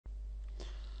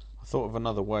Thought of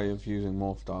another way of using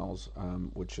MotionDials,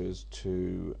 which is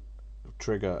to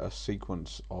trigger a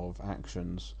sequence of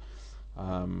actions.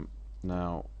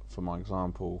 Now, for my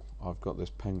example, I've got this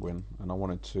penguin and I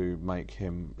wanted to make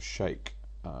him shake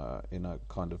in a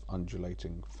kind of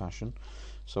undulating fashion.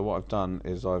 So what I've done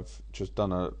is I've just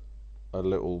done a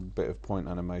little bit of point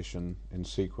animation in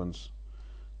sequence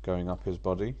going up his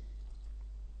body.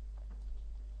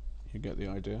 You get the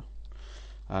idea.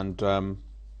 And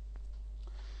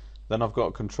then I've got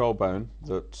a control bone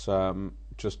that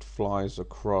just flies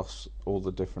across all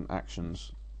the different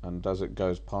actions, and as it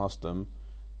goes past them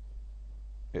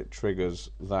it triggers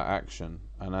that action,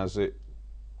 and as it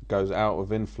goes out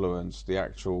of influence the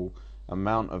actual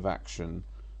amount of action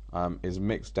is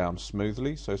mixed down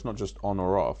smoothly, so it's not just on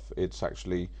or off, it's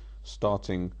actually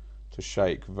starting to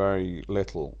shake very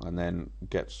little and then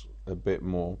gets a bit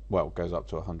more, well, goes up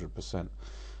to 100%.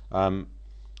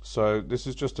 So this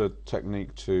is just a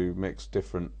technique to mix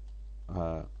different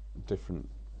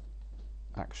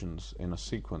actions in a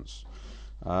sequence.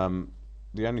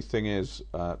 The only thing is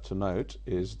to note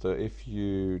is that if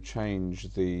you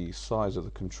change the size of the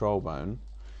control bone,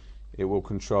 it will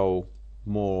control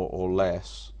more or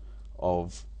less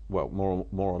of, well, more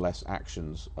or less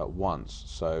actions at once.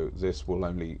 So this will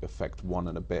only affect one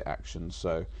and a bit actions.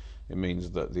 So it means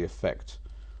that the effect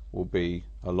will be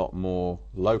a lot more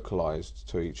localized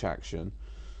to each action,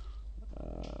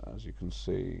 as you can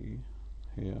see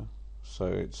here. So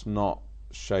it's not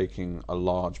shaking a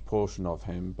large portion of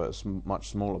him, but a much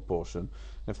smaller portion.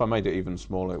 If I made it even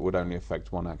smaller, it would only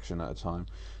affect one action at a time.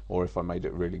 Or if I made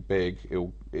it really big,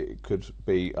 it could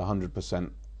be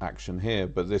 100% action here,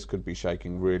 but this could be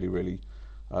shaking really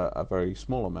a very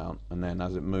small amount, and then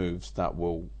as it moves that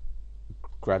will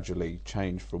gradually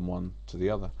change from one to the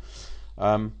other.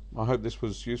 I hope this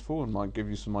was useful and might give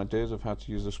you some ideas of how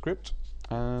to use the script,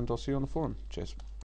 and I'll see you on the forum. Cheers.